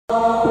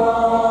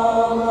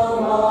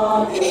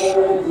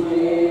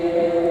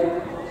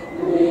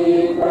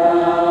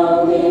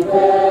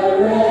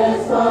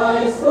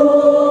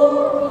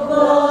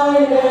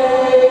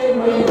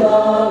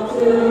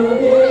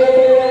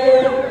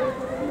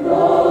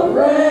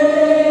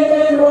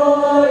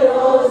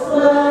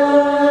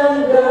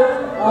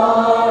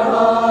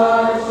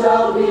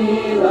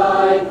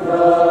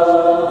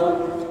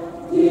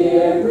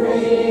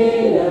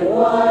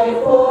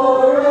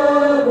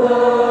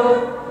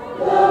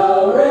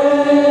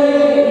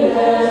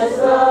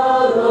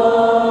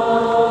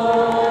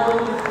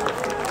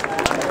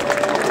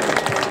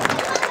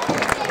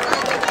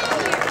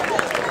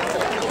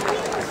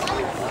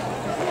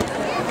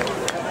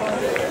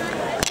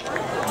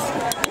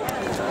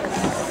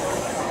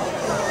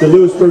The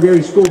Lewisburg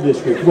Area School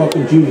District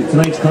welcomes you to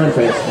tonight's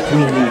contest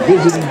between the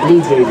visiting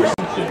Blue Jays.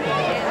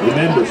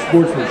 Remember,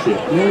 sportsmanship,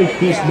 the only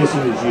piece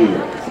missing is you.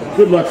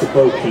 Good luck to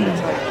both teams.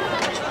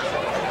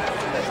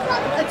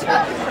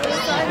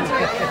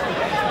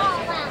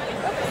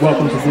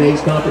 Welcome to today's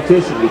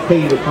competition. We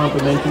pay you the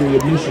complimentary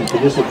admission to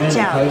this event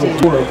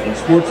entitled Work and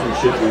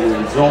Sportsmanship will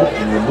result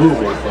in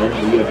removal from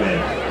the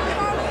event.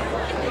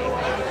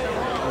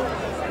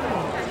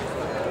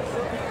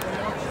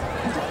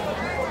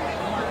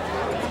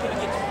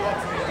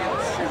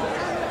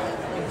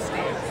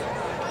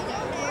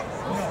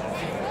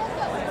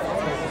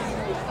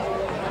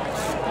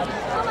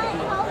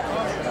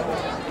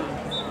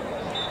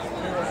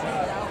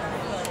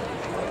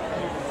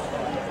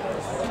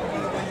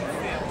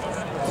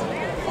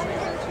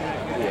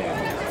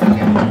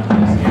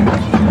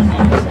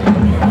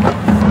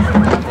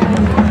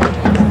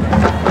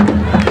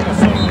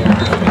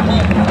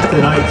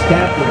 Tonight's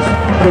captains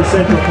for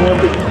Central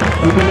Columbia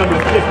will be number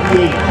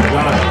 58,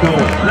 Josh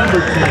Cohen,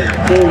 number 10,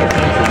 Cole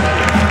Benson,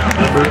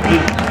 number 8,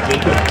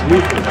 Jacob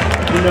Lucas,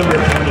 and number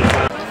 25.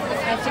 I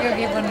have to go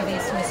give one of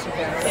these to Mr.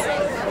 Barrett.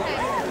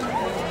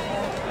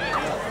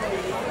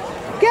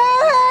 Go,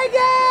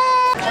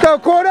 Hagen! Go,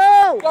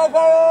 Cordo! Go,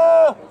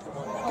 Cordo!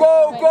 Go,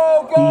 go,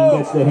 go! He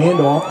gets the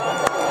handoff.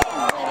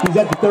 He's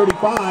at the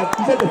 35,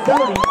 he's at the 30,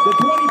 the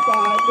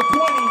 25, the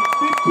 20,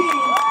 15,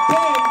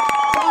 10,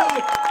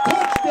 5,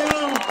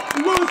 touchdown!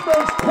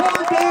 Lewisburg's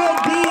Cordell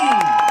Dean.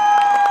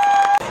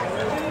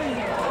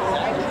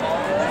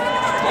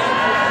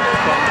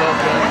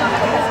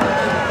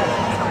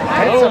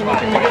 Oh, he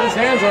can get his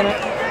hands on it.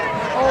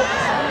 Oh.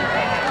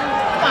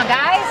 Come on,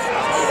 guys.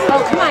 Oh,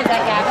 come on,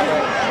 Zach Gavin.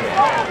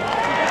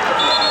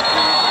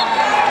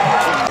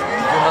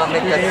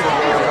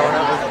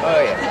 Oh,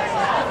 yeah.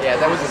 Yeah,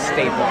 that was a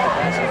staple.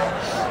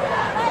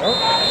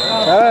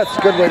 That's a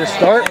good way to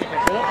start.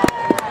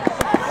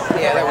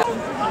 Yeah, that was.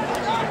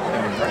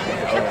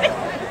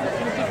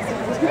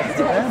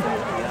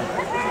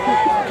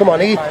 Come on,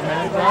 Heath.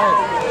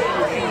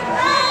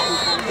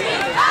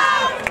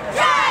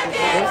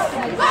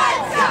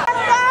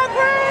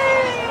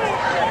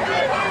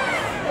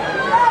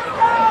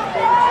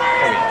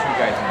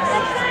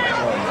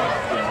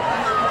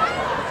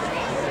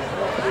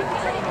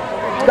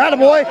 Got him,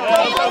 boy.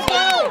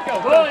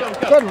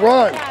 Good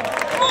run.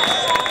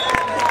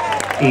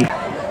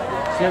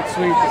 Jet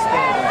sweep to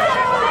stand.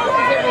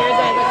 Is it weird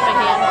that I look at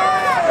my hand?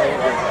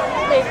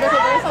 Wait, look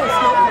at there's all the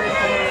smoke coming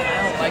from it.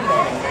 I don't like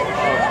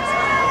that.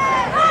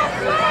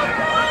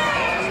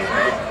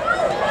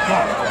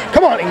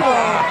 Come on, Heath.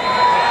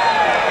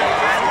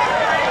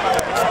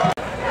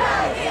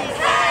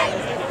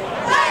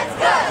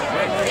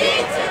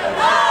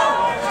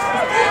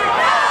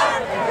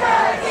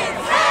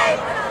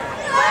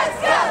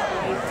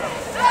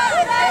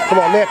 Come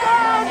on, Nick.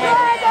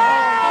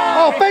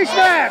 Oh, face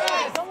mask.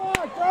 Come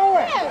on, throw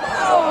it.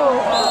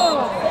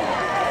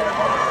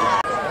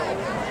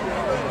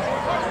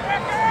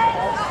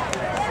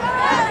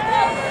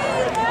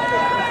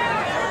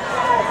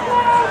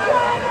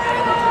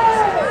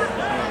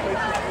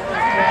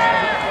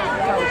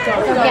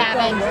 Go,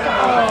 Gavin.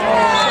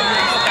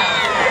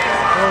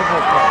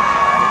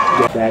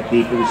 Back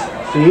deep is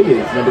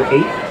number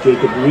 8,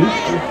 Jacob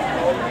Reach.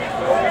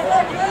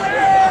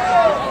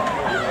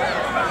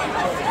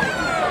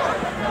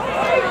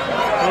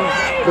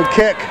 Good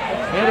kick. Get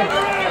him.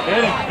 Get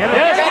him. Get him.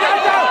 Yes.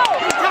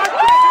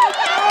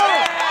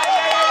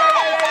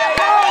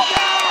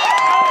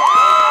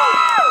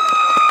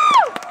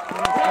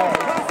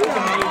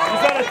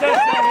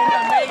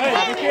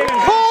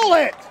 Call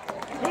it.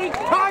 He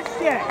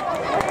touched it.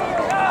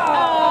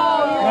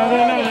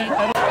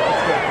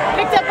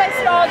 Picked up by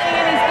Spalding,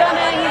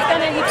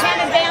 and he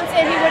can't advance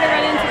it. He would have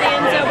run into the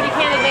end zone, but he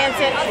can't advance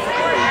it.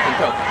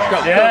 Go.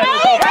 Yeah.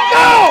 Go.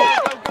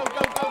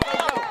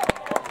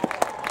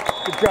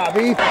 Good job,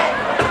 Heath.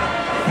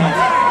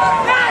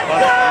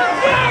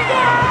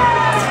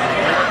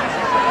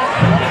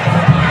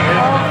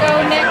 Go,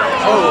 Nick.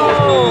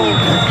 Oh.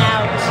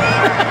 Ouch.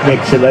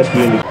 Nick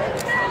Gillespie.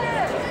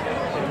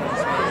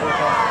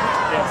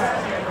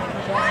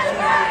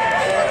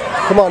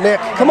 Come on, Nick.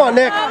 Come on,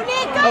 Nick. Oh,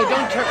 Nick, go. Oh,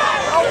 don't turn.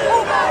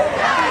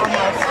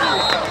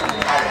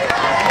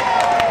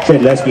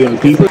 Gillespie on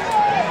the keeper.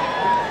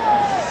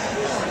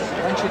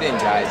 Punch it in,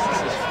 guys.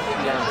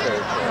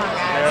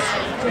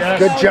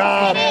 Good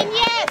job. And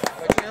yes.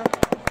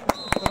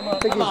 I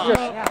think he's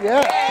just,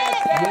 yeah.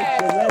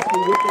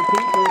 Gillespie with the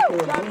keeper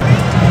for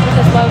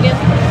This is Logan.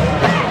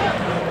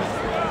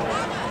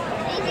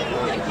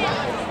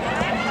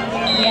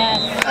 Yes.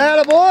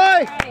 Attaboy!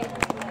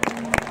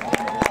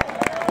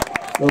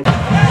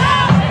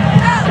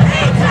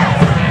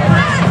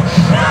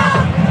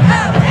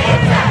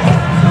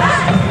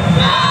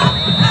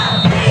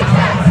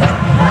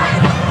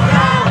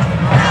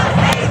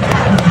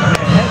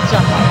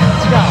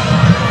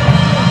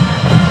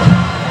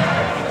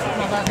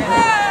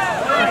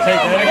 Take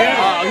that again.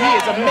 Oh, he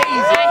is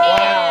amazing.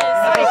 Wow.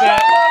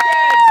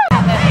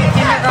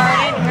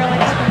 Kindergarten, really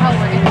took him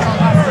over. He was on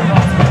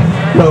hospital.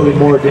 Logan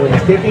Moore doing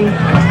the kicking.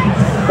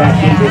 Back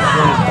into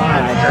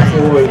 25,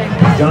 Troy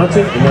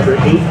Johnson, and number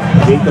 8,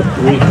 Jacob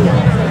Reaper.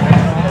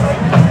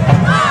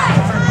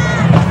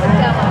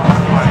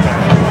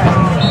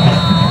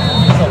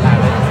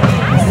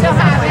 Still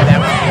have it.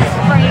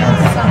 Framed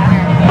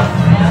somewhere.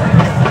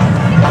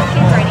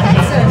 Keep writing.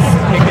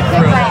 Kick it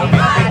through.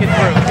 Kick it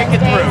through. Kick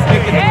it through.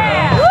 Kick it through.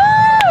 Yeah.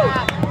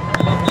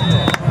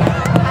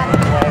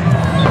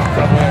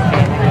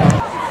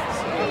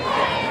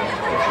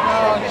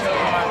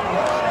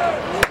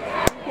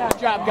 Good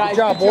job, guys. Good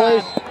job,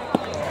 boys.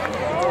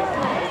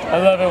 I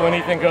love it when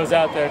Ethan goes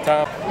out there,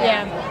 Tom.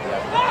 Yeah.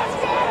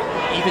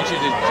 Ethan should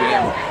just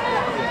jam.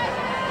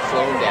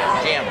 Slow him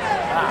down. Jam.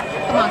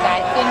 Come on,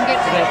 guys. Didn't get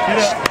to Get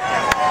up.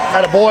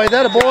 Attaboy,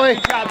 attaboy.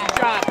 Good job. Good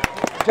job.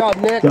 Good job,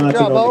 Nick. Good Johnson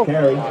job, on Bo. the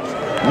carry.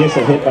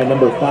 Initial hit by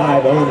number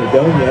 5, Owen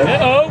Adonia.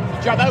 Uh-oh.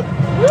 Good job out.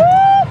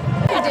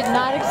 I did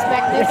not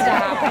expect this to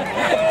happen.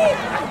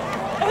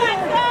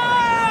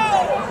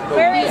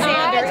 Where is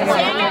Xander?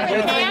 Xander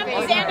with Cam?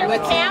 Xander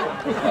with Cam?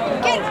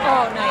 Get,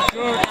 oh, nice.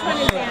 Which one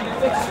is Xander?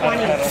 Which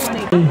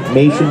 20?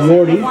 Mason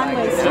Yorty.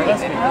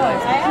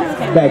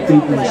 Back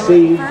deep in the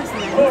seed.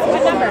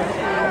 What number?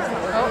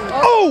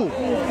 Oh!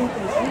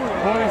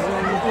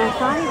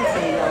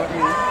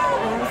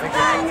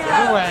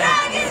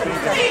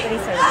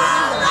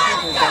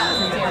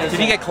 Did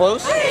he get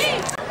close?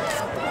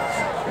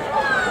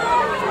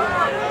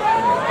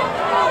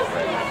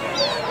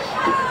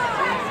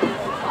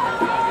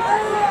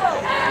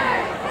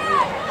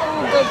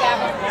 Go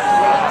Gavin.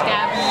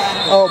 Gavin.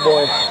 Oh,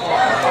 boy.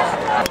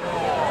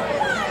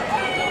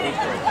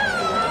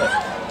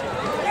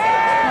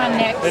 Come on,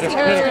 Nick. Hit him,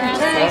 Turn hit him.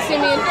 around.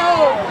 Simeon.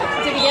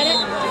 Oh, did he get it?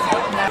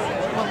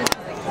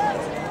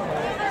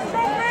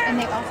 And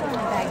they also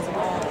have bags of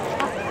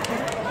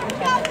all.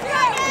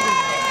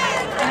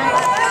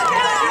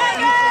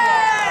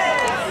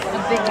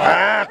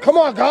 Ah, come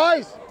on,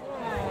 guys.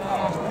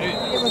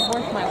 It was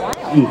worth my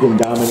while. Ethan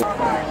Dominic.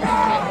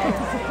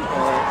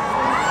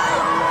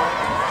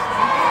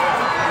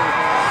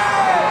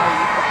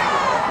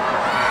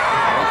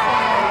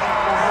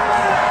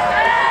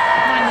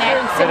 Come on, Nick.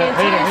 Simeon,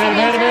 Hit him, hit him,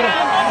 hit him, hit him.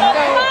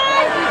 Go.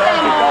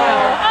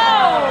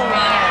 Oh,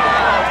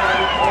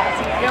 man.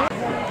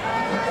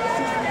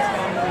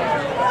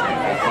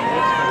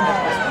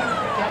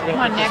 Come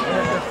on, Nick.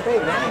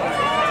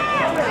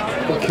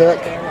 Good kick.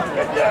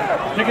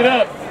 Pick it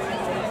up.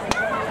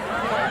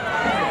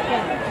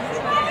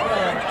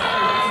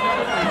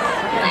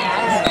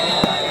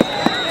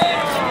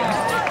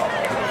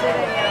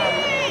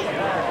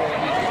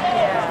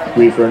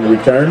 Reefer in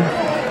return.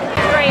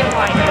 Great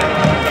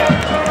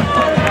one.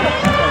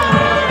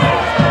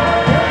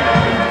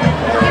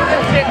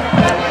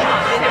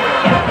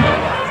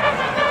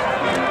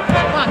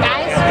 Come on,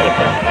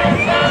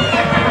 guys.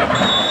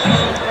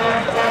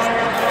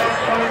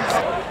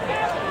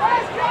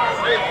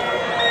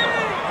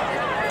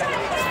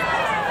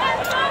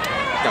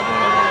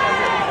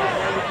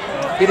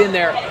 Get in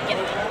there.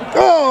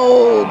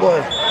 Oh, boy.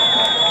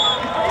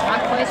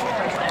 Not close for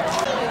first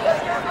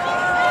down.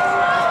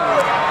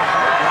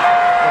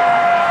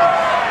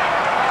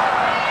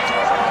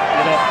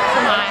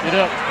 Come on. Get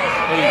up.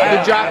 There you go.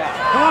 Good job.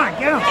 Come on,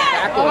 get him.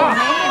 Back Oh, over. man,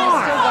 he's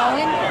still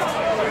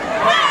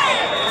going.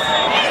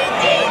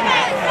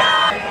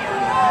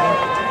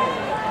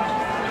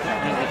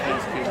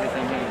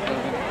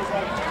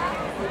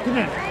 Come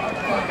in.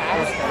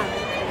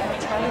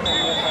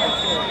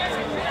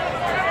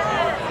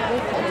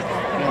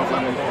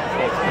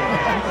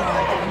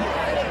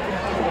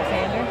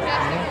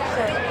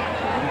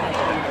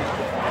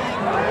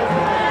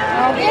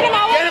 Oh, get him,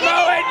 Owen! Get him,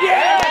 Owen.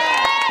 Yeah!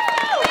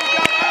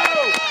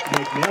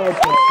 McNellis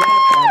was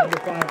sacked by number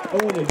 5,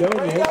 Owen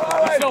Adonia.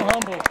 He's so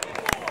humble.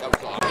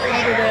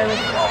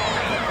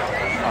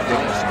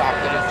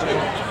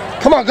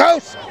 Come on,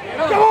 Ghost.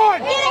 Come on.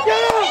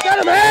 Get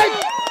him, Hank.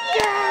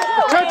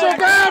 Potential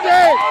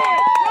grounding.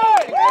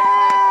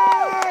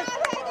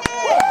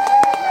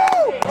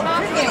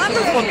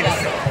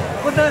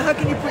 What the heck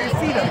can you put your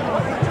feet up?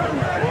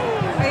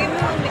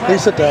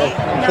 Please sit down.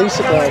 Please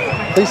sit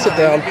down. Please sit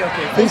down.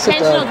 Please sit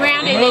Intentional down.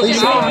 grounding. They Please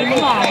just sit down.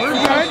 come on, we're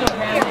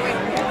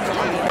good.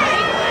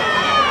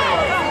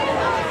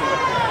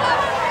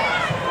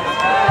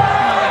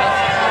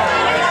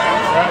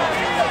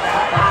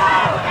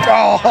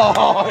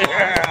 Oh,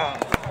 yeah.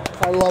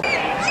 love.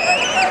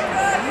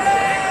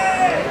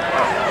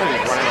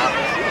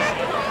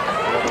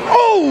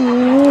 Oh!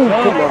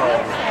 Come on.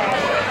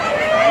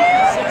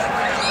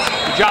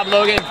 Good job,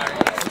 Logan.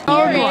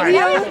 Oh my.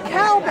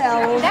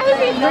 Cowbell. That would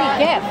be a great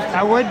gift.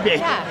 That would be.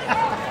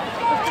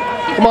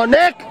 Yeah. Come on,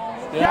 Nick.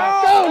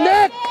 Yeah. Go,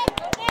 Nick.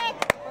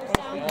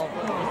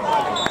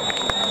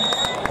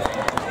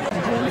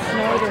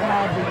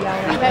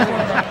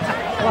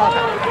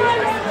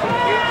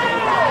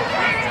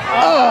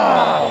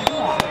 Oh!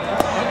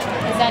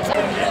 Is that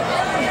Nick?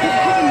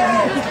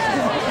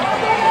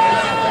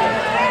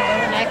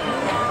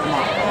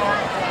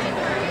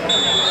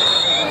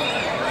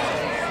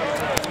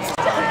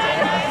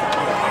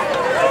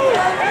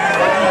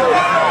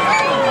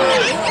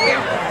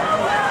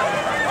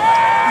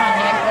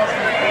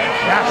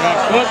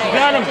 Look, you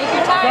got him.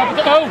 Drop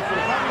it. Oh.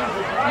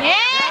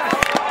 Yes!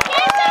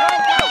 Good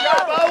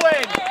job,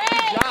 Owen.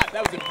 Good job.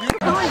 That was a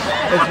beautiful.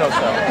 There's no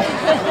cell.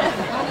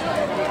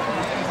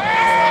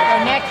 Go,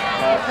 Nick.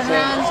 Turn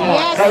around.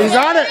 Yes. Oh, you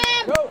got it.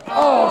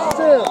 Oh,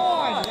 still.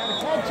 I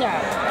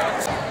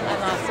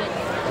lost it.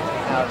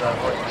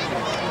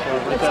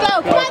 Let's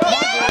go. Come on,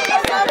 Nick.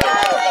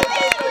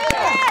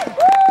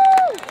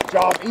 Good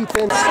job,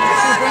 Ethan.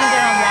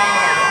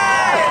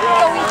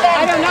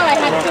 I don't know. I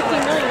had 50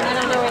 million. I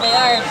don't know where they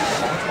are.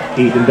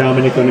 Ethan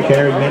Dominic on the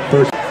carry, net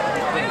first.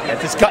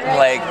 That's his cutting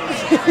leg.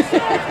 See,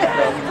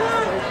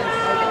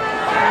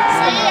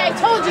 I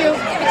told you.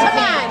 Come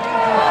on.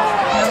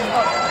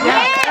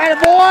 Hey,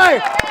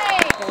 boy.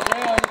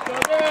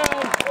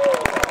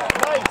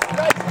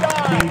 Nice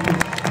job.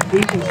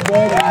 Ethan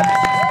spread out.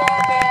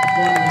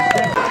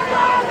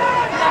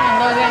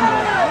 Logan.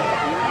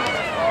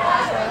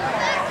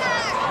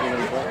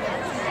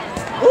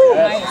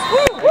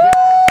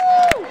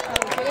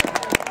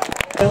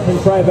 Mountain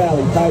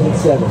Tri-Valley tied at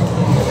 7.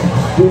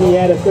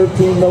 Juniata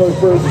 13,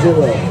 Millersburg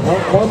 0.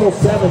 Mount Carmel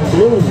 7,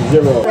 Bloom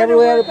 0.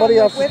 Everybody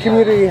else's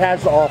community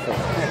has to offer.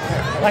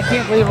 I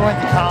can't believe I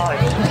went to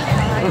college.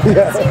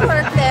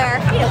 Work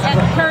there. At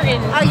the curtain.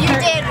 Oh, you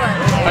did work.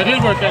 I did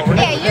work there.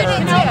 Yeah, you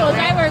did too.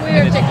 I worked. We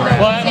were taking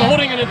Well, I'm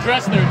holding an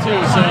address there too,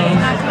 so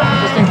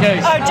just in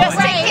case. Oh, just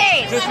in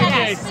case. Just in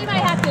case. We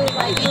might have to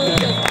like do In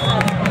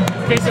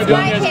case they're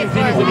doing this,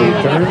 continues to be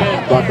Return,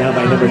 brought down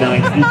by number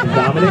 9, Ethan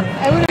Dominic.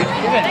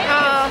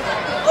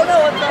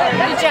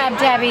 Good job,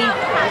 Debbie.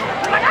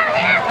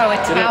 Oh, a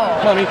towel.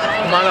 Honey.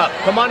 Come on up.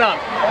 Come on up.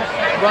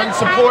 Run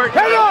support.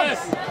 Hang on.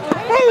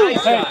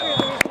 Nice shot.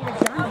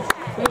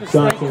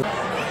 Johnson.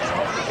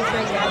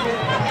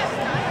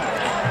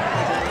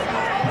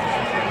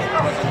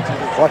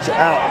 Watch it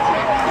out.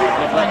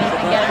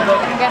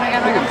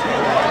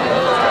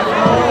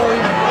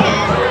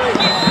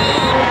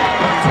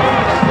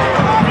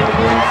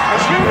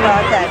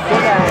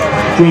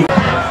 Three.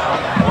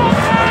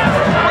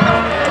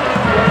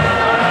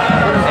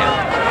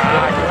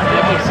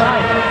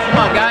 Come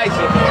on, guys.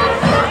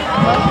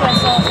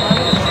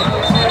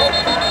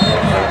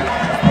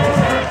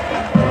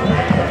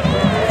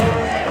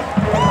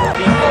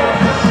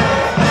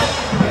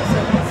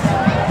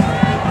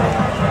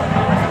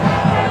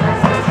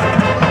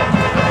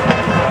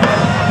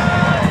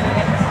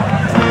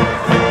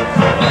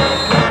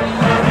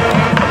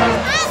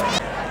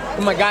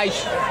 Come on, guys.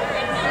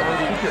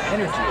 Keep your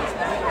energy.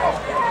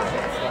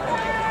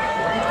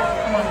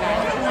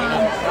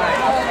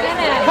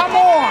 Come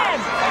on.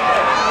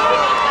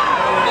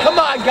 Come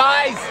on,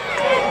 guys.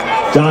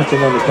 Johnson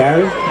on the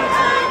carry.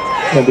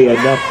 Going to be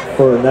enough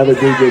for another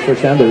DJ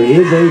first down. There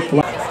is a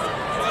flag.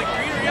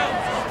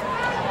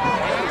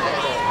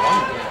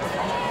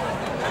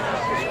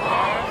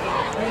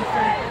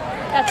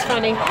 That's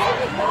funny.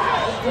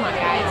 Come on,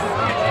 guys.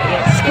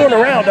 Screwing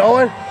around,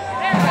 Owen.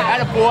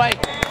 Attaboy.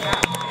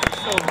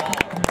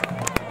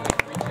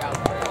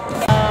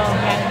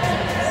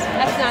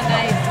 That's not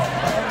nice.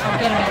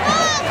 Get him.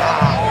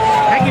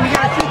 Hey, you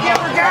got two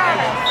different guys.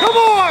 Come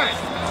on.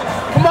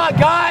 Come on,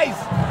 guys.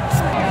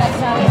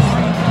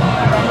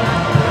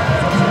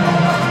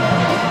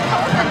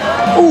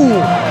 Ooh.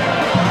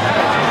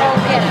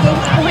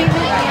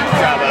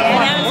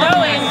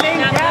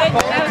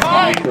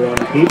 On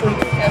the keeper.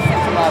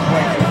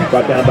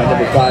 Brought down by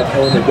number 5,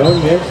 Owen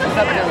Adonius.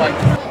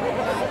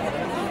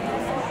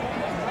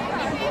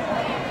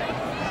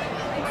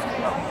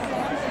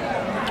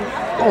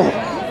 Oh.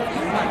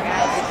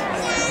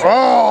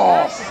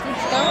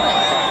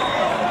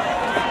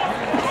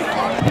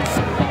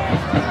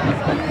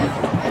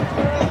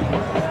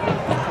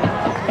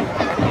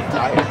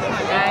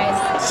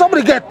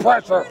 Somebody get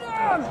pressure.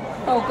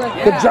 Oh, good.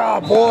 Good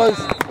job, boys.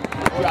 Is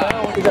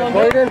that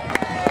Graydon?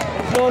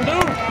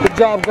 Good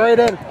job,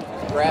 Graydon.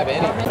 Grab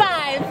any. 5.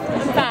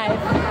 5.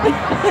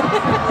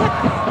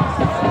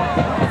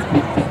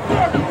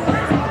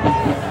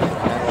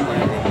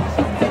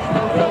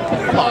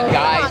 Come on,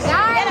 guys.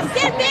 Get him.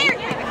 Get there.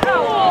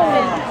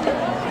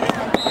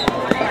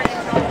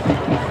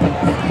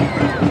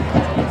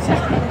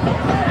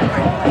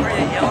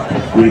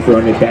 Reefer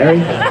on the carry.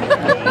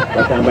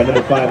 Brought down by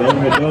number 5,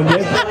 Owen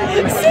Adonius.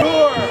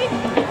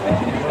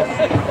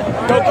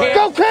 Go, Cam.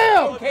 Go,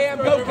 Cam! Go, Cam.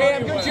 Go,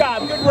 Cam.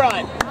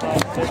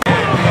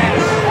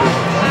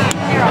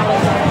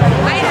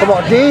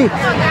 Come on, D. Come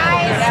on,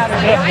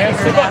 guys.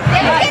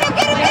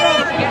 Get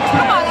him.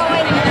 Come on,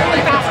 Owen.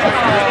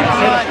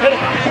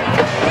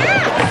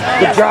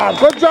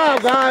 Good job,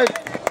 guys.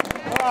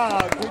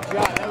 Oh, good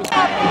job. That was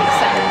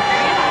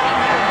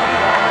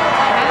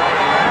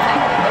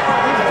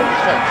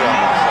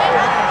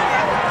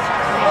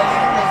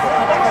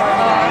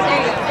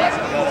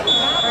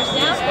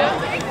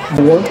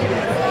Four.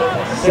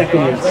 Second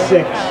and 6.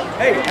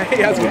 Hey,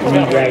 how's it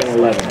going? Dragon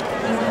 11.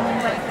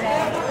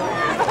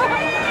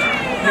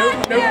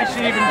 Nobody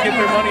should even get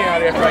their money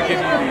out after I give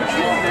you these.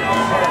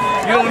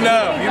 You don't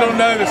know. You don't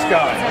know this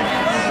guy.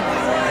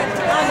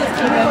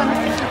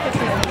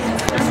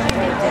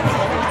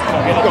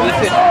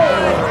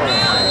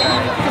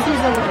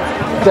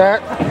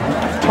 That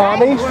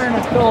Tommy?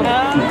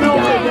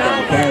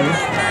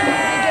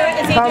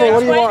 Tommy, what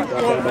do you want?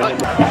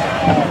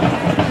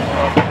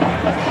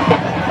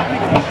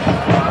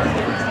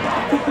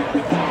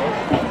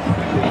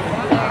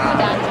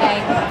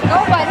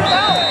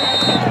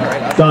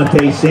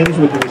 Dante Sims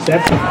with the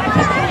reception. I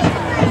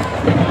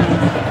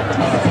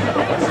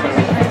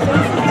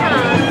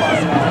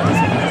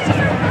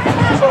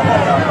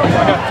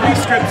got 3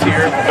 strips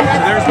here. So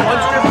there's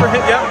 1 strip for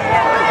hit. Yep.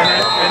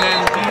 And then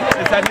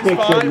is that his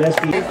 5?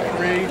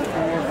 3,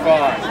 4,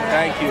 5.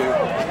 Thank you.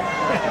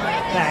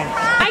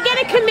 I get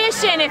a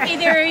commission if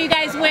either of you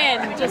guys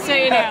win, just so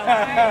you know.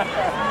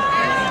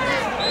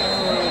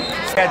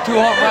 Got 2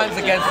 home runs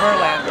against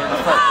Verlander.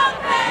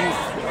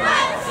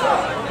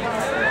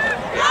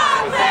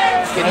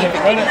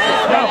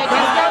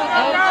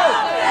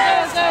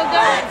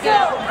 Go.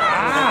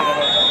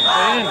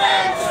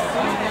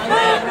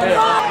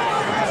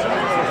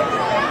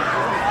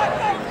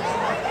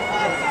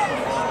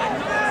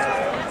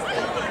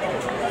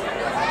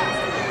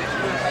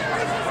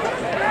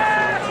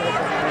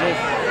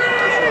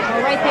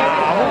 Right there.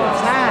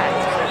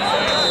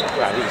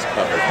 Wow, he was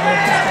covered.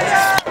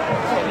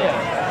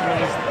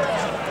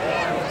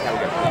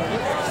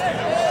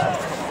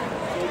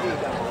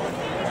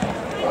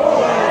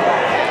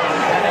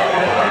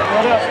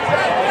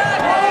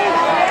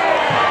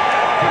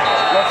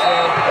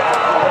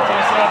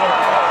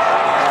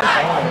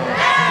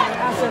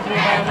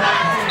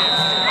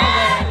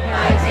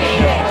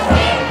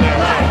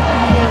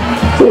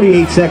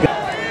 Forty-eight seconds.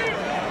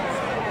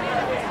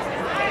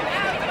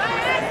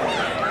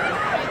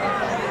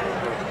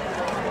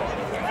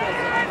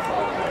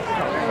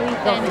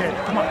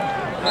 Come on.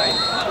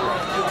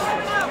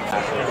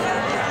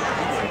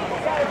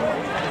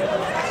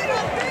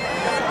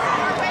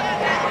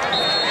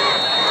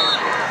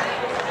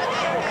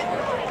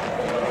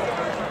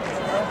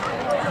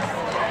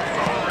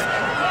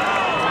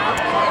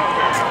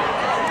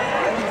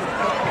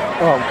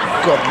 Oh,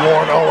 good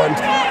Lord, Owen.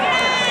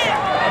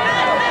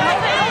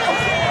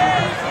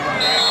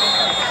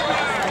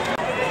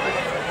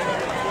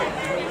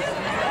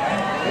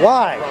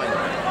 Why?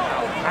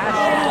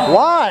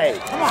 Why?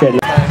 Maybe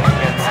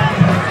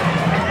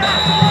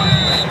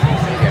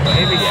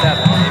 7.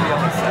 Maybe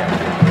only 7.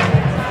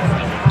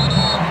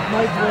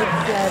 Mike Wood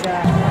said,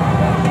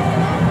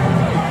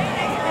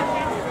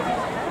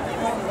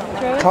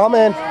 Come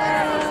in.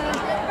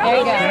 there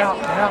you go. Get out.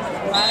 Out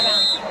of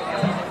bounds.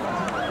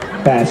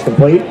 Pass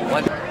complete.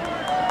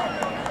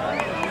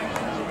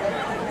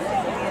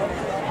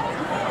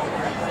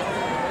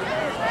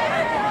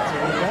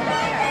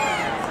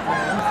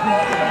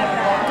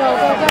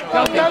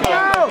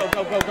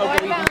 Go,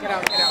 Ethan. Get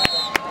out.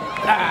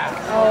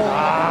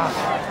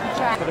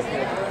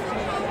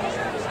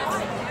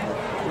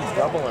 He's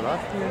doubling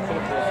up.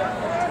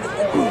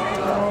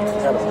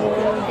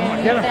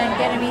 Get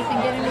him, Ethan.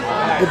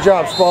 Good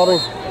job,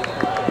 Spalding.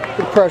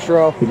 Good pressure,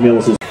 O.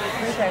 McMillis is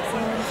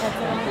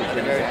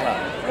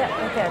Yeah,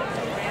 right there.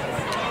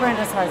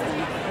 Brenda's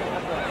husband.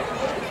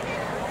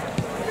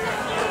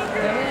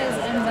 There it is,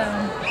 end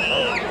zone.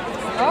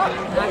 Oh,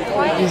 not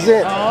quite. He's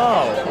in. Oh,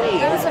 wait.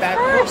 That was a Back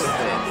first.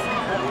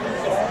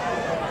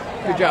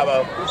 Good job,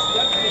 O.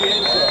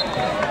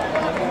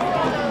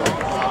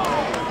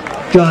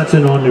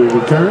 Johnson on the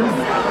return.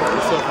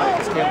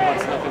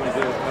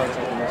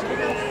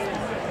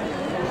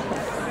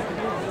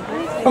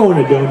 Owen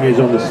Adonia is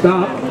on the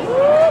stop.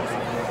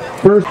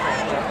 First.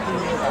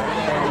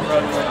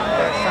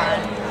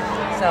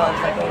 So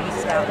it's like a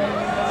East out.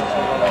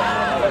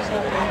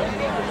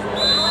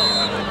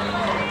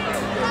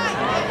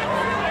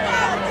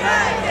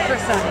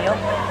 Chris O'Neill.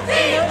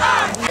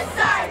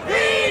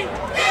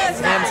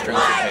 Hamstring.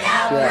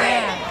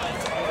 Yeah.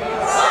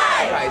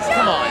 Guys,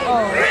 come on.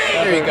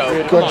 There you go.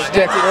 Come Good on.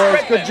 stick,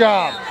 boys. Good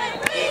job.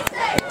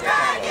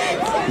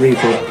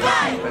 Reefer.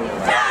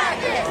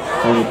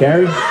 On the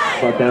carry.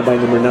 Brought down by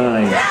number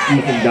 9, Ethan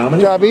Good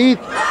Dominic. job, Eth.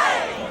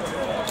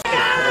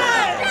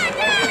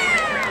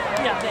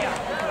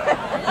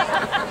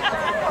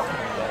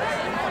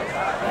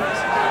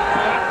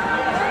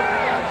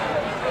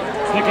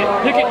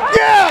 Pick it.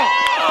 Yeah!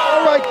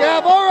 All right,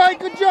 Gav. All right,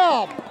 good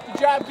job. Good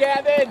job,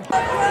 Gavin.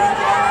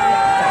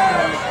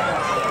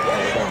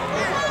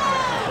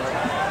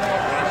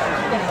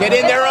 Get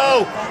in there,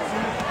 O.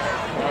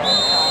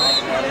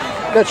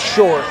 That's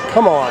short.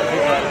 Come on.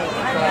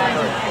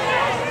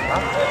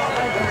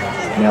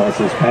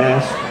 Analysis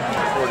pass.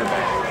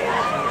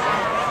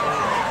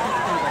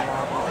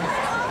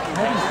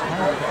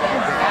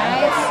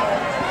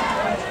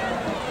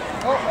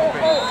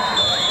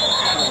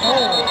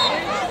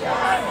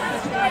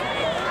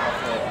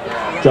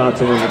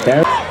 Johnson in the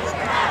carry.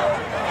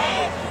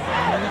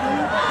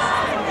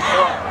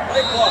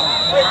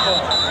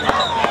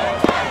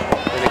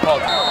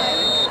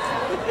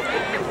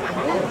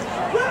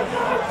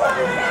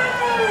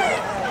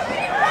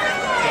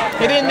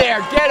 Get in there,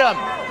 get him.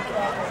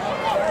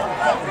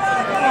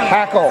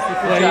 Tackle.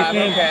 Good job,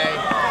 okay.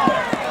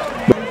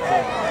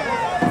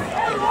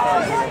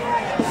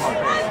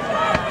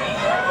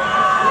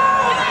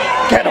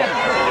 Get him.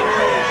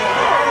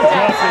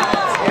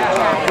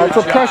 That's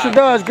what pressure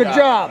does. Good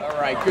job. All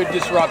right, good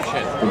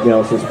disruption.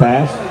 Analysis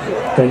pass.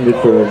 Intended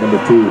for number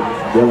 2,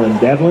 Dylan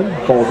Devlin.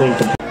 Falls in.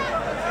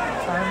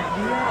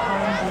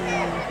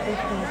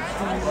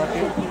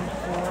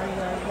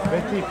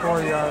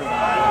 54 yards.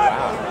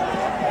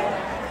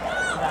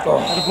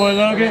 Good boy,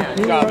 Logan.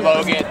 Good job,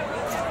 Logan.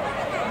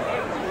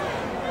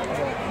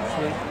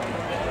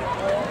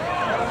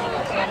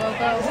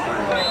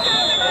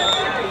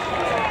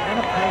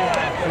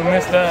 We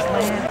missed that.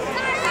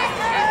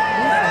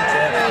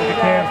 Look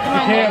at Cam. Look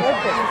at Cam.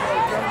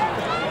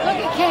 Look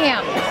at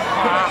Cam.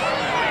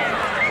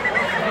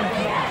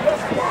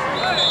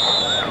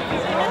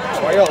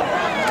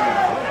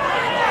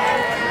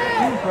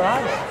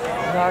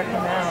 Knock him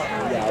out.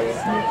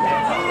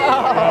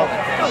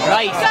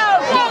 Nice.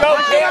 Go,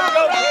 Cam,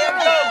 go, Cam,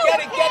 go. Get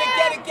it, get it,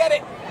 get it, get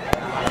it.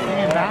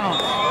 And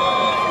bounce.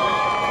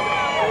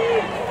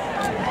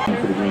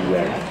 For the Green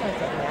Jackets.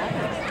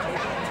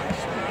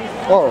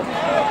 Oh.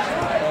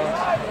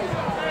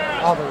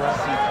 All the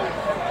rest.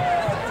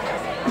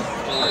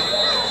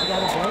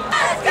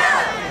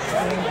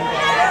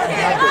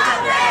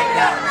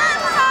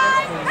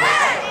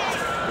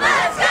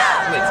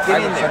 Let's get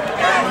in there.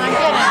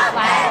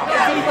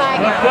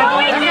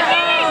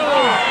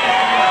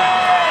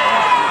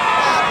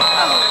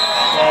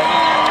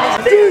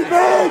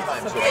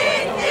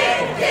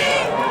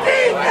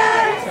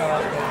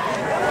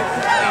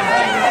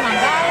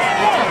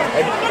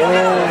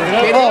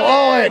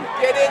 Owen.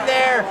 Get in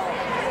there.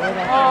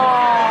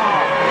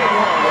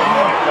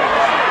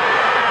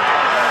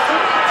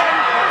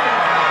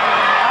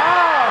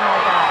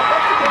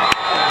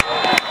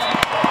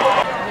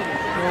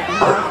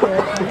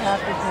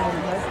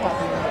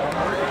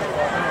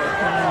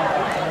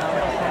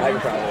 I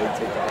probably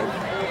take that.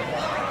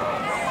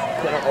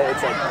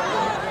 It's like.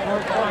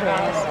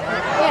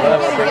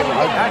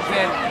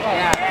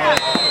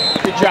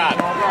 Good job.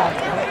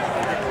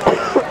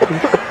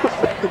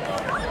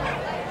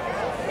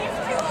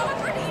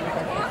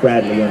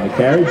 Bradley on the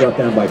carry, brought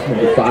down by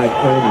number 5,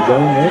 Ernie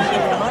Gomez.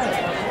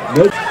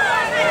 No.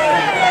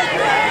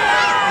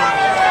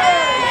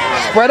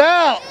 Spread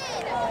out.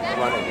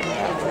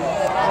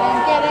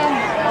 Get him.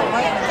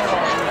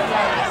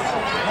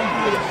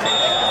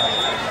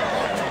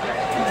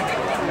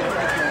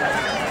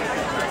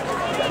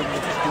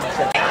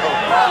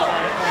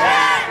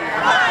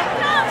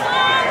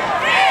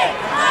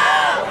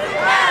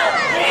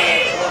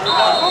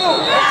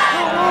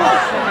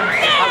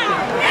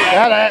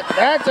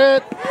 That's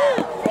it.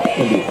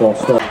 Gonna be a false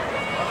start.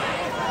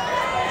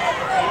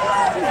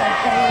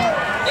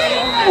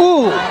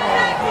 Ooh.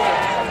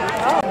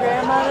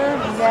 Grandmother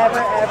never,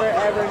 ever,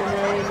 ever in a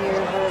million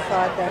years would have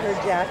thought that her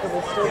jacket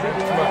would still be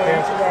being worn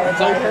today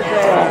by her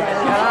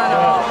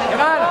grandmother.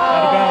 Come on.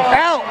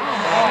 Out.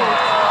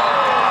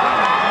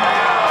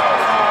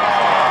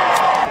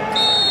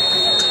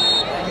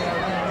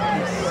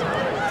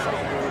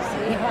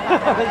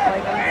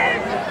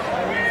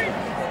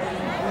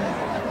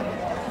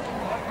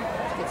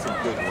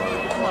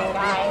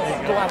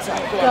 Go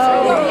outside, go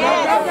outside.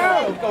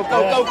 Go.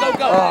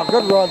 Oh,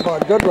 good run,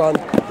 bud. Good run.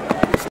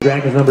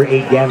 Dragons number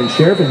 8, Gavin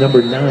Sheriff, and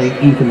number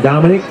 9, Ethan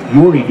Dominic.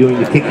 Yordi doing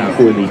the kicking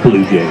for the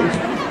Blue Jays.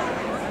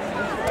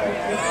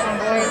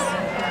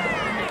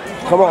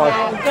 Come on.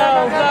 Go,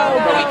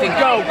 Ethan,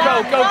 go.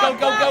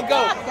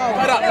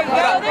 Put up.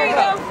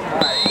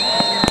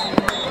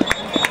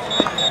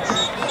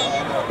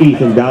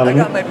 Ethan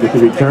Dominic with the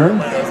return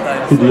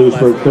to the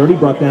Lewisburg 30,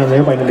 brought down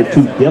there by number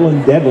 2,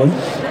 Dylan Devlin.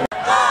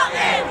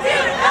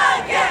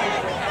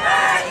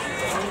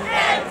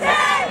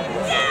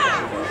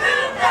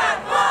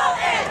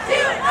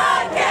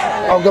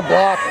 Oh, good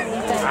block.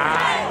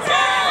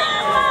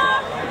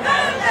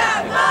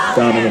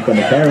 Dominic on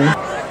the carry.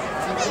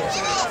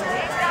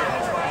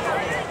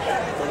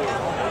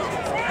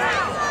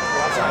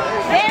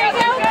 There you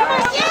go.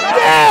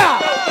 Yeah!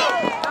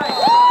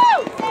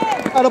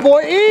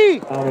 Attaboy E!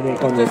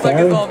 Dominic on the Just like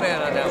carry. his old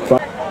man on that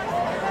one.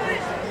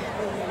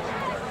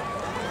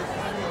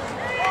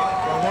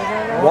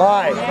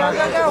 Why?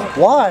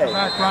 Why?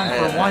 Back run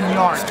for 1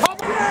 yard.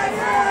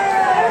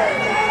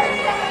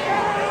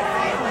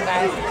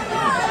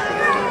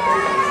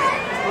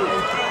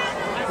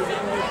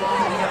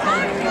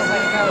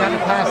 Gotta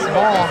pass the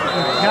ball.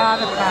 You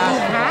gotta pass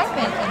the ball. Has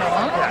been in a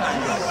long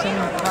time.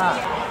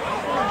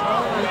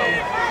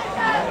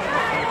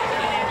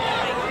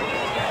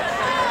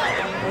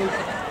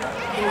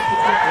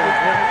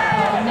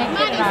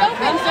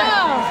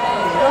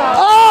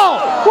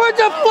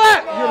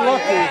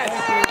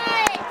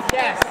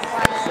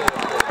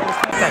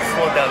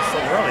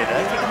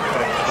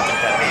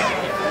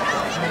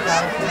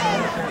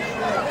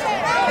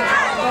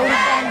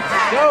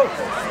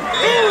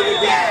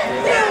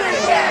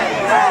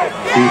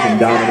 Ethan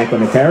Dominic on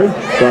the carry.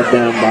 Brought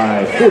down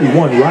by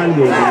 41, Riley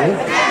O'Neill.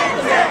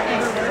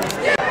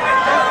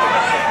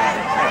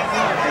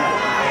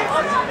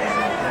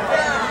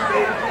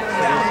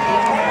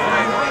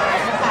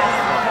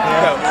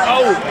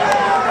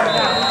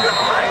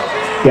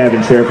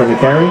 Gavin Sheriff on the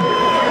carry.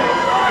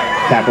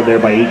 Tackled there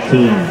by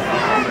 18,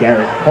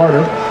 Garrett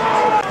Carter.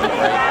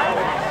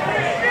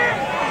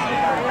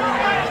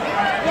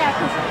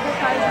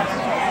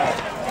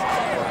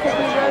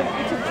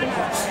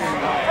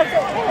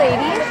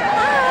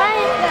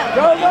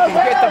 Go, go,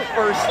 go! Get the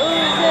first.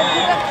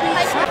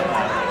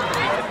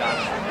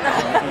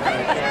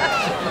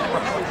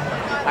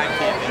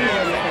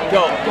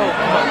 Go, go,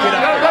 come on, get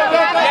up. Go, go, go,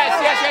 go.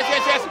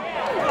 Yes.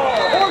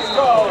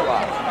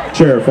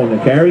 Sheriff on the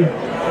carry.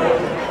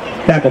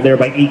 Tackled there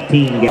by 18.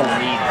 Needs to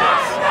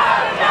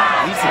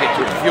get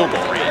to a field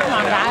goal range. Come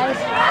on, guys.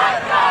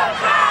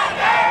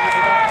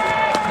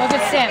 Look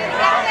at Sim.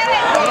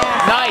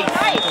 Nice.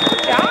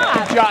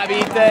 Good job,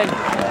 Ethan.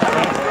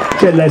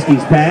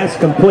 Chedleski's pass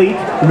complete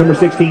to number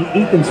 16,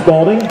 Ethan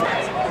Spalding.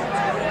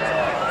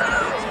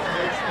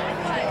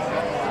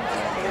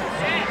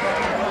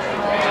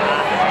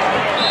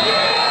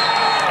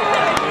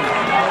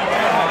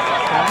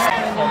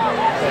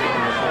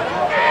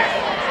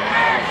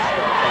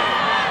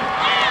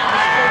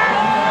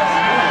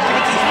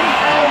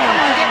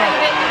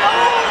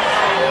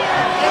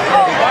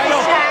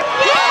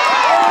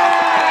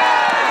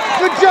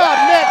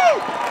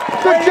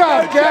 Good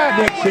job, Jack.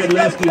 Nick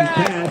Chedleski's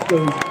pass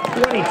goes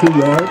 22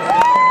 yards.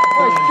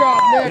 Nice job,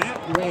 Nick.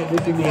 That ran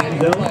within the end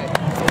zone.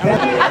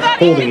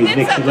 Holding is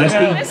Nick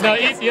Chedleski. No,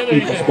 the other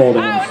Ethan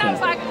Spalding.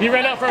 He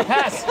ran out for a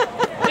pass.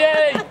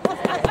 Yay!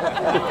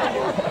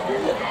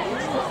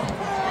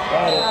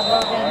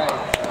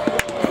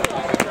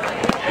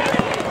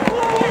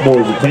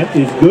 Moore's attempt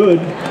is good.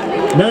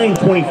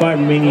 9:25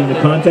 remaining in the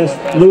contest.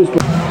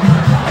 Lewisburg.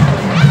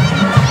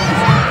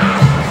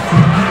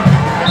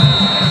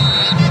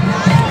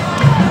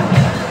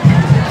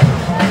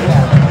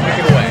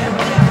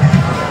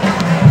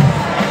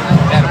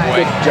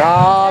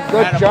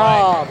 Good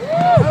job.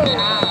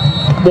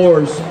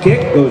 Moore's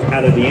kick goes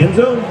out of the end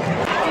zone.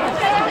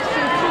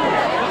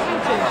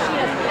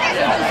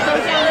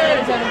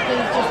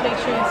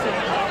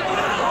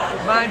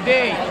 Come on, D.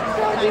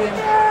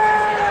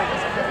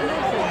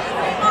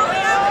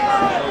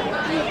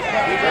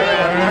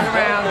 Turn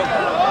around.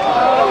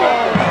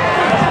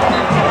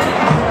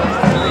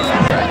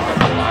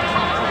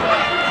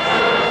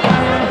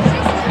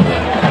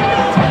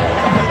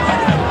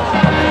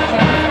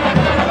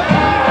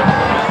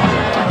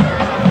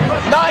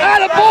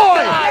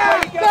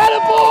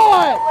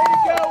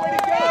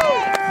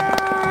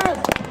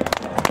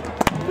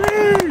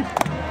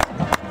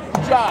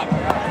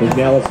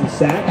 McNellis is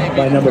sacked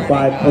by number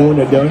 5, Owen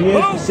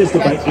Adonias,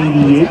 assisted by 88.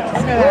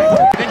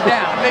 Big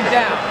down.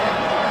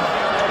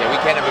 Yeah, we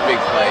can't have a big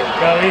play.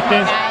 Go,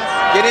 Ethan.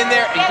 Get in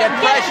there and get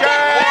pressure.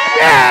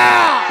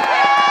 Yeah!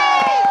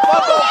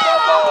 Fumble.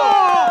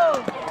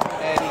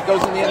 And he goes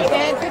in the end zone.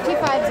 And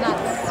 55's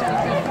nuts.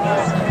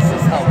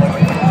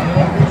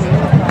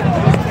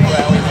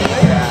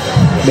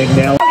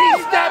 McNellis.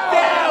 He stepped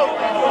out.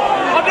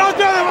 Oh, don't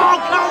do them. Oh,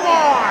 come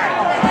on.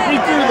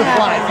 He threw the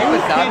flag. He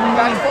was out.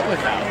 His foot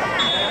was out.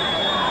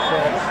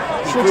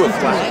 He threw a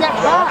flag.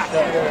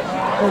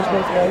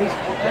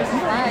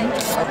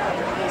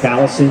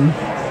 Callison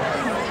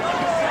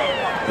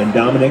and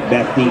Dominic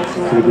back deep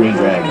to the Green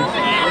Dragons.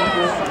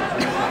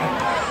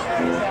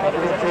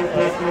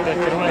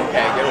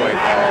 Okay, get away.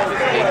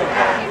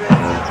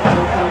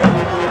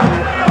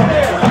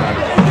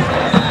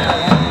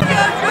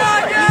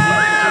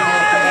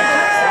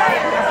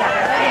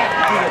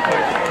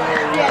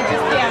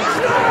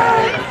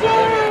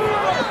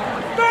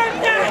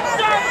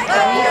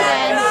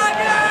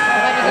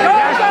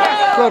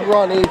 Good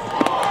run, Eve.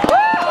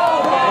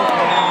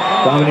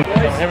 Dominic.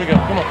 There we go.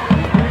 Come on.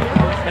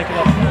 Make it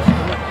up.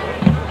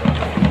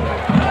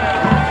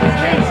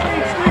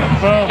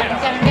 Boom.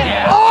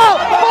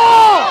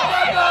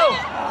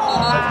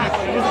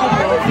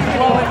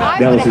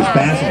 Dallas's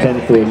pass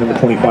intended for number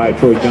 25,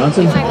 Troy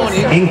Johnson.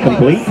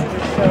 Incomplete.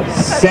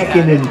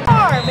 Second and...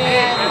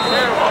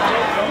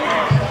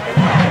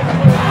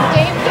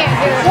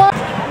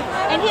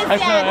 And his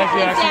dad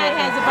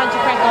has a bunch of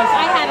freckles.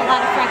 I had a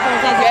lot of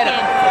freckles as a kid.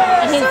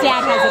 And his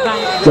dad has a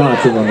bunch.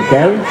 Johnson on the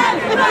carry.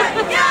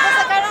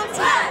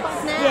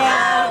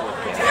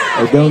 Yeah.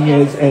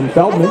 Ordonez and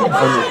Feldman on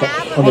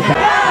the pass.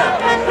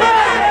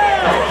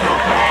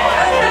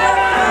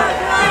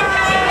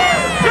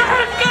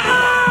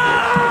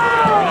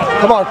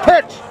 Come on,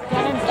 pitch.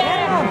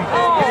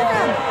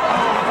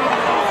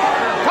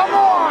 Come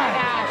on.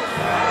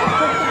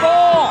 Put the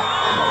ball.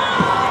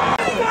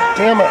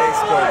 Damn it.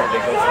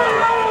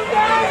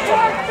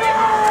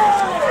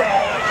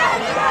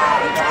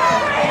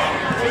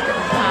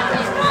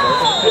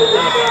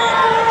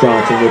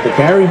 Johnson with the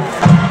carry.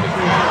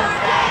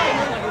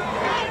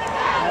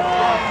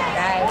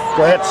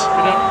 Blitz.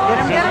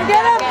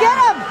 Get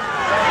him!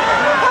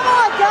 Come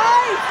on,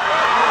 guys!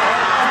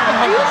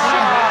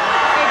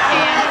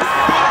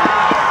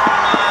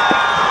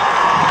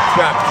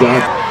 job,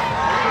 John.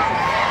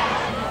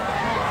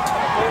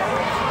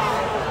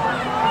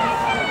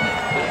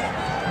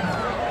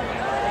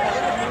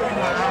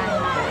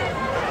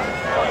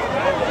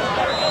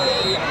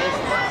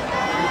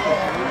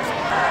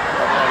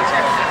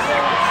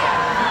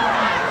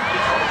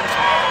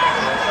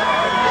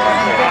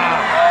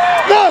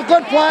 No,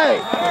 good play.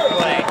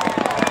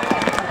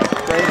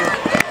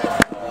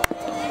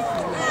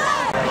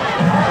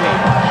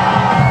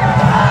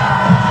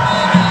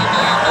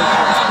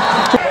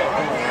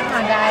 Come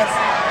on, guys.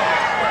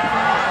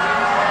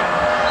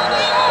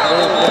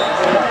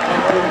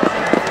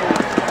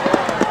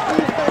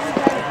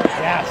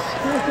 Yes.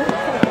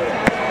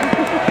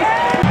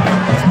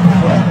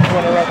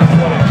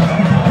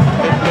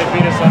 They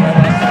beat us on that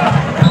last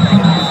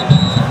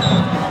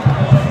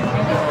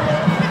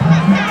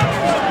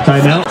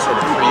Timeout. Sort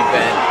of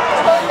prevent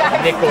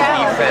nickel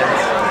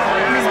defense.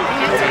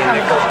 Maybe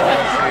nickel 1,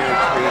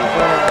 2, 3,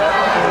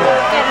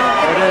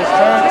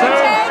 4.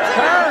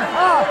 Turn.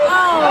 Oh,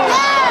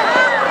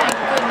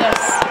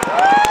 goodness.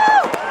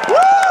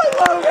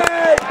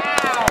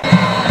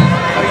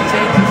 Oh, you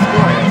changed the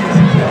score.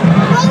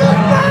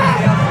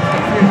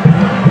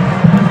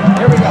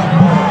 Here we go.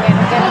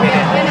 Get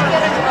him.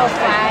 Oh,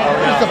 flag.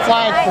 What's the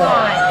flag for?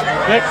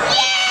 Nick.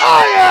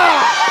 Oh,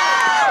 yeah!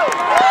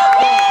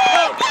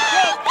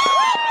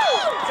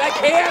 Is that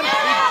Cam?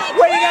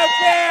 Way to go,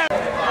 Cam!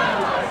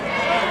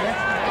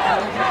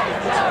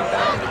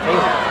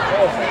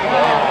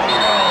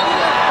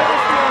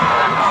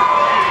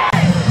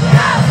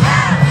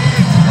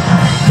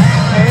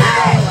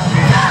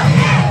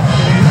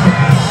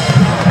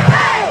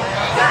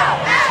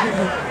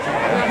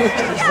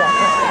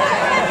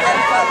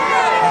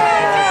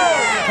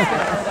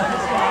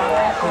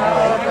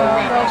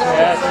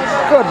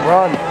 Good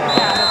run.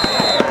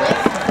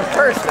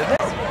 First, isn't it?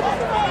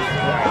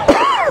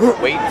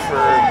 Wait for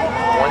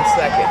 1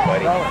 second,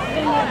 buddy.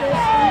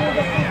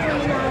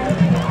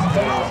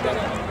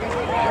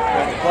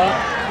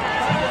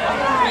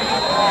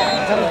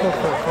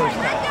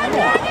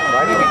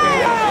 Why did we do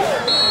that?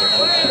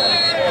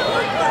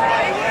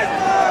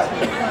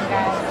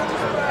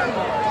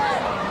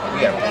 We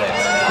got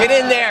blitz. Get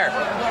in there!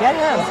 Get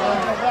him.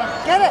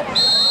 Get it.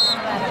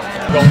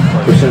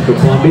 For Central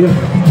Columbia,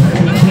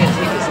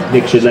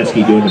 Nick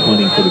Shedleski doing the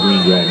punting for the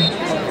Green Dragons.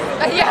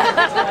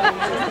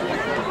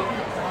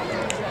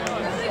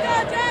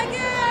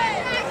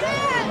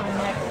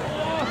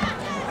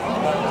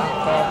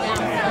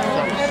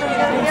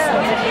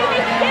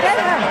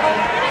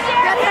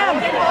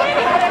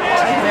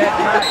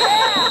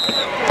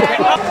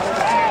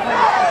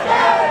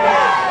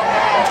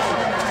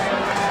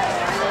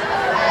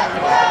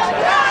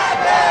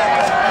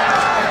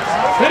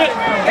 Hit it.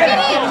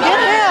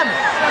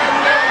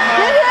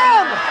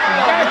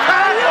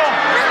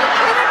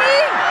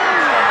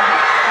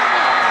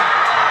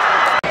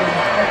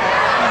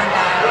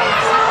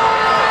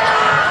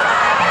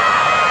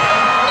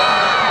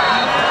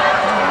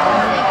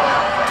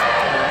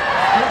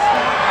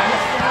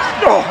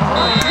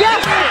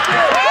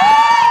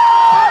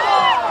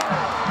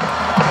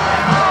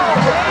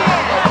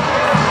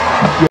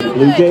 The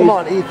Blue Jays, Come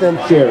on, Ethan.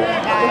 Sheriff,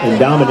 and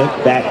Dominic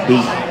back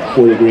deep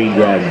for the Green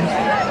Dragons.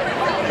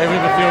 Hey, we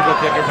have a field goal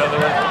kicker, by the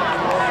way.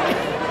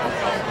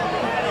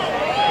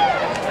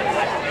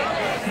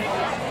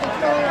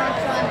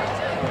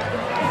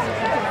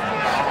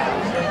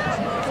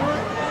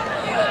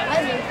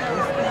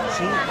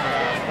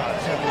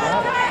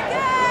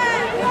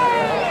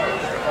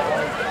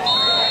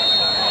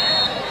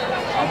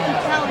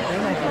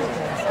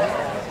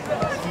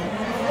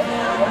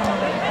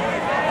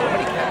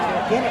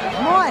 Get it.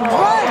 Come on,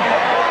 run.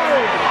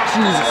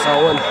 Jesus,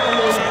 Owen. They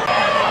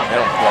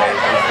don't play.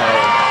 There's no...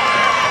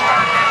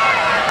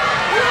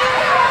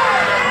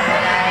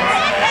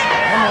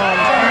 Come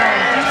on,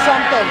 do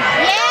something.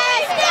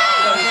 Yes, go!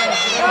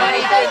 Go,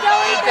 Ethan, go,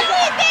 Ethan!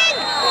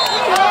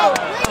 Go!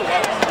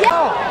 Go!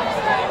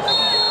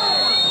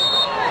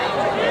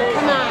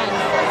 Come on.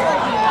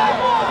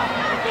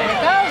 There it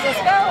goes, let's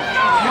go.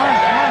 Come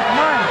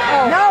on.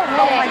 Oh, no,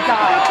 oh my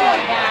God. Oh, my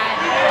God.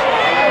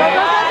 Go,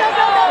 go, go,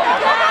 go, go,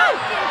 go, go!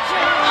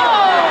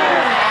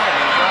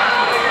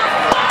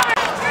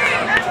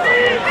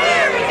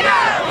 Here we go!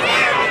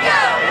 Here we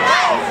go!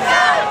 Let's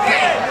go,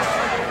 Green!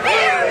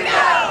 Here we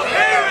go!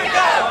 Here we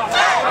go!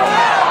 Let's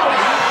go!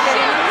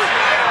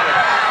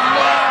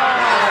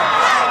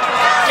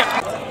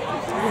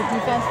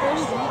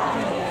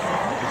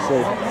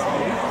 Safe.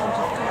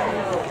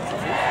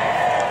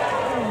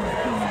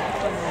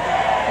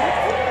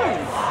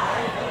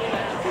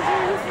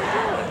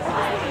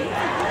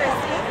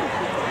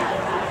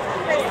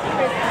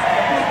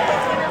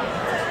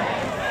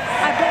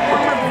 I put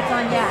one more boots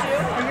on, yeah.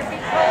 Are your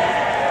feet cold?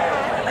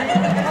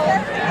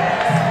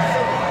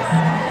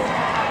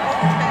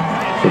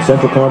 So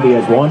Central Columbia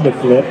has Wanda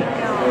Flip,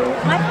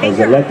 has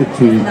elected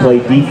to play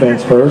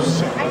defense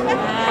first.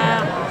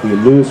 The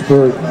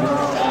Lewisburg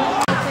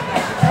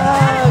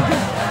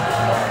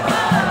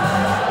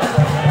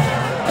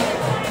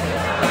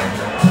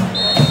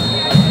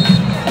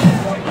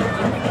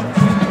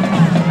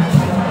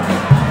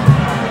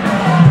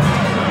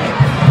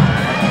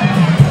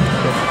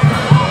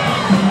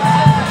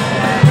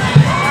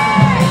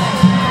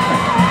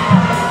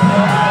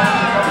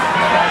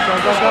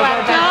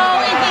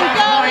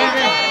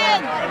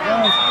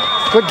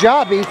Good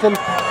job, Ethan.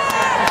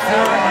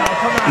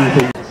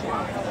 Ethan.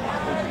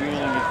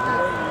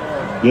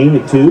 Game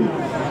of 2.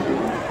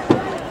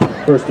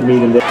 First to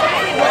meet him there.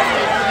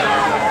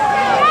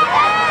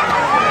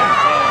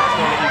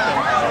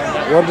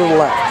 One to the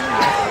left.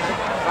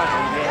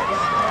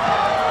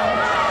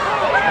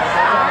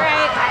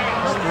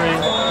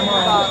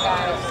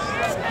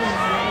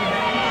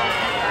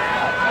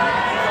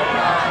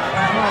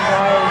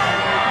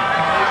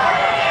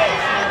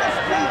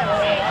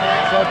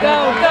 Go,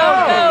 go,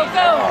 go,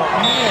 go!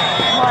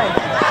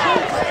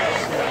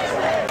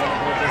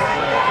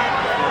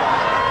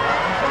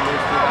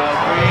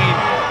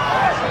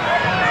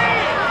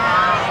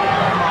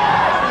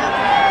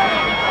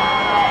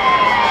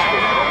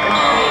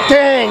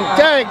 Dang,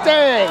 dang,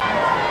 dang!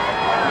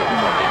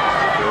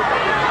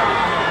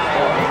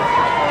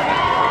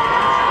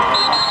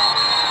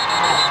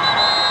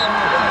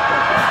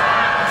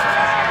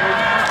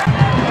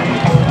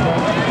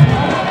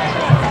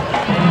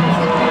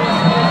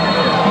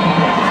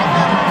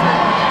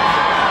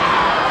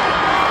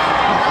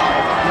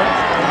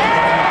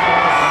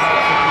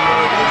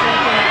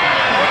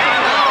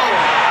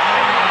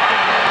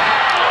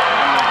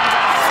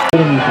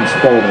 Ethan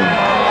Spalding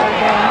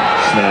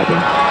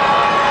snapping.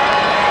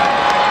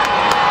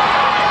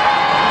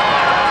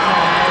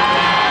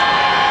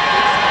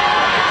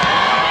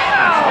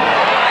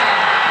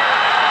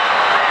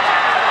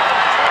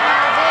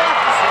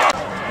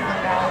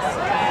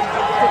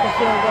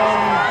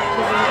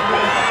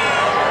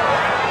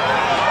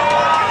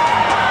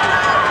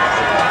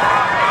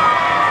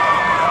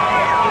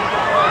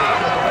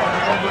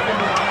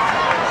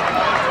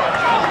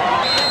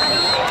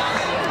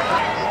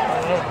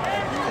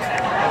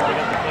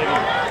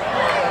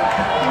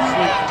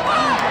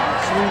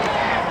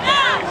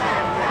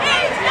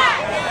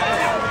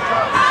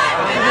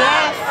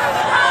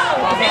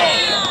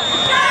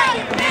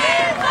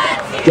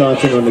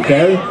 Johnson on the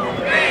carry.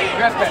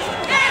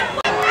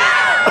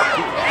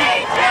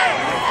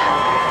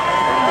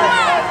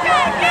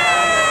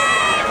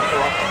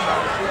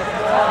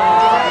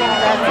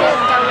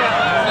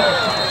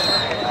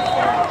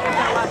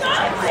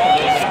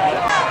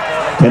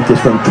 Attempt is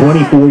from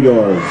 24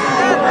 yards.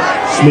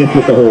 Smith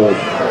with the hold.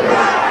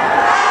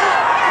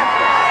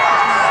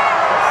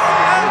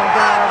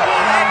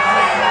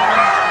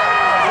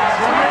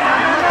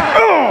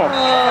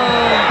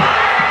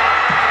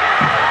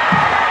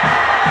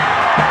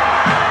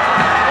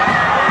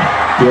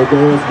 Field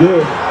goal is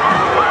good.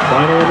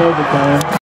 Final in overtime.